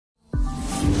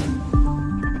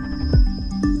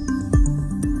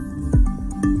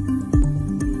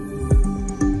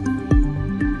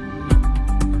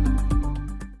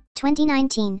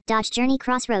2019 Dodge Journey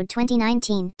Crossroad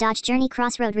 2019 Dodge Journey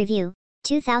Crossroad Review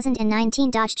 2019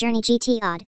 Dodge Journey GT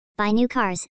Odd. Buy new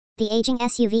cars. The aging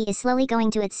SUV is slowly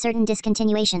going to its certain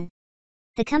discontinuation.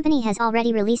 The company has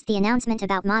already released the announcement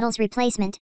about model's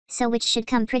replacement, so which should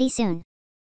come pretty soon.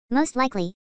 Most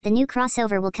likely, the new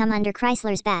crossover will come under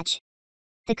Chrysler's badge.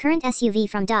 The current SUV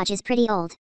from Dodge is pretty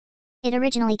old. It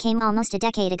originally came almost a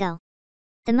decade ago.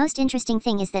 The most interesting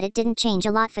thing is that it didn't change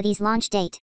a lot for these launch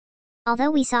date.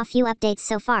 Although we saw few updates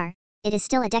so far, it is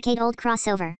still a decade-old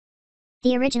crossover.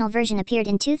 The original version appeared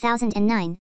in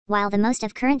 2009, while the most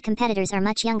of current competitors are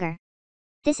much younger.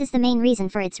 This is the main reason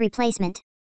for its replacement.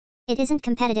 It isn't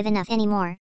competitive enough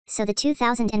anymore, so the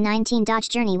 2019 Dodge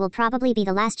Journey will probably be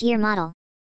the last year model.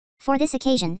 For this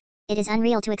occasion, it is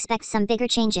unreal to expect some bigger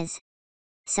changes.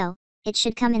 So, it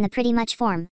should come in the pretty much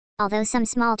form, although some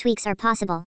small tweaks are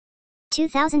possible.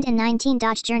 2019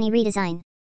 Dodge Journey redesign.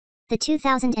 The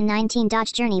 2019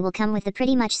 Dodge Journey will come with the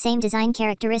pretty much same design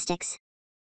characteristics.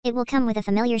 It will come with a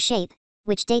familiar shape,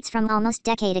 which dates from almost a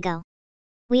decade ago.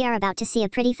 We are about to see a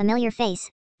pretty familiar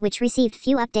face, which received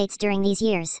few updates during these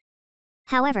years.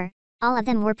 However, all of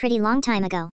them were pretty long time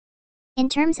ago. In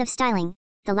terms of styling,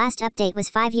 the last update was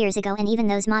 5 years ago and even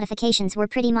those modifications were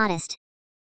pretty modest.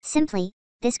 Simply,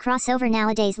 this crossover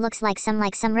nowadays looks like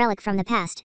some relic from the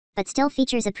past, but still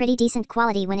features a pretty decent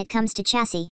quality when it comes to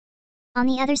chassis. On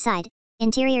the other side,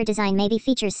 interior design maybe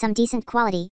features some decent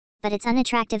quality, but its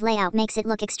unattractive layout makes it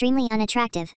look extremely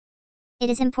unattractive. It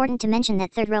is important to mention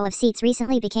that third row of seats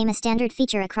recently became a standard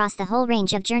feature across the whole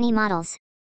range of Journey models.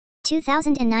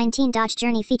 2019 Dodge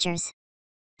Journey features.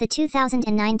 The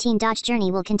 2019 Dodge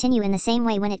Journey will continue in the same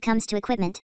way when it comes to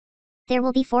equipment. There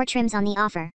will be 4 trims on the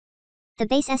offer. The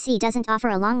base SE doesn't offer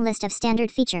a long list of standard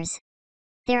features.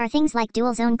 There are things like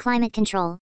dual-zone climate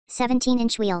control,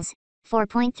 17-inch wheels,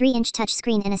 4.3-inch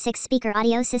touchscreen and a 6-speaker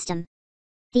audio system.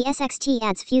 The SXT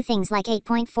adds few things like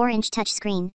 8.4-inch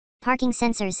touchscreen, parking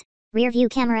sensors, rear-view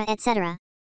camera etc.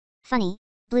 Funny,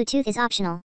 Bluetooth is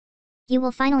optional. You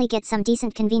will finally get some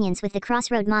decent convenience with the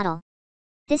Crossroad model.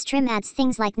 This trim adds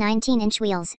things like 19-inch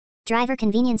wheels, driver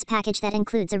convenience package that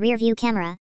includes a rear-view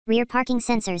camera, rear parking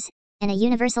sensors, and a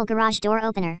universal garage door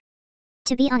opener.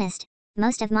 To be honest,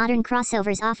 most of modern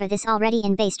crossovers offer this already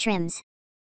in base trims.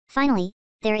 Finally,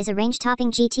 there is a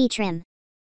range-topping GT trim.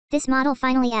 This model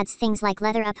finally adds things like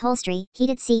leather upholstery,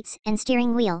 heated seats, and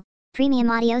steering wheel, premium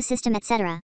audio system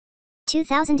etc.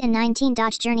 2019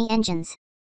 Dodge Journey engines.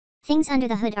 Things under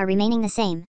the hood are remaining the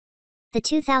same. The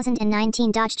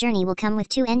 2019 Dodge Journey will come with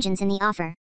 2 engines in the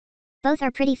offer. Both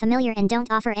are pretty familiar and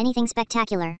don't offer anything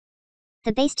spectacular.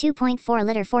 The base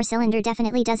 2.4-liter 4-cylinder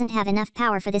definitely doesn't have enough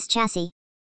power for this chassis.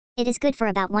 It is good for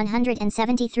about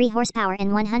 173 horsepower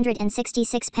and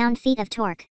 166 pound-feet of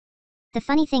torque. The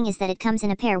funny thing is that it comes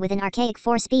in a pair with an archaic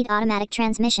 4-speed automatic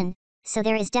transmission, so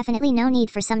there is definitely no need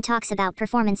for some talks about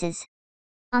performances.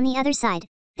 On the other side,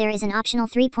 there is an optional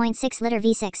 3.6-liter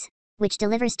V6, which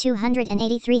delivers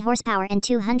 283 horsepower and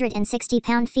 260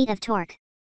 pound-feet of torque.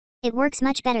 It works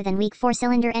much better than weak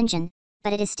 4-cylinder engine,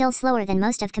 but it is still slower than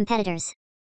most of competitors.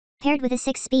 Paired with a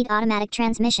 6-speed automatic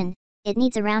transmission, it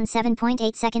needs around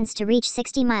 7.8 seconds to reach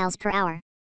 60 miles per hour.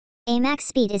 A max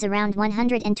speed is around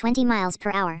 120 miles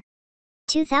per hour.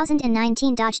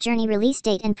 2019 Dodge Journey release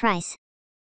date and price.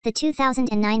 The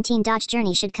 2019 Dodge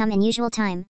Journey should come in usual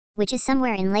time, which is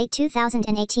somewhere in late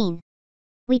 2018.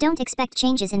 We don't expect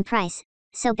changes in price,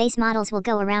 so base models will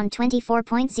go around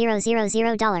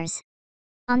 $24,000.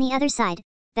 On the other side,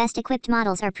 best equipped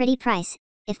models are pretty pricey,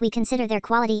 if we consider their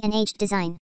quality and aged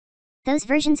design. Those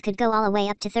versions could go all the way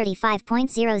up to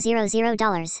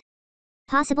 $35,000.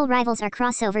 Possible rivals are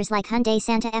crossovers like Hyundai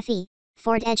Santa Fe,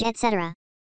 Ford Edge etc.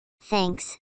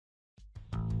 Thanks.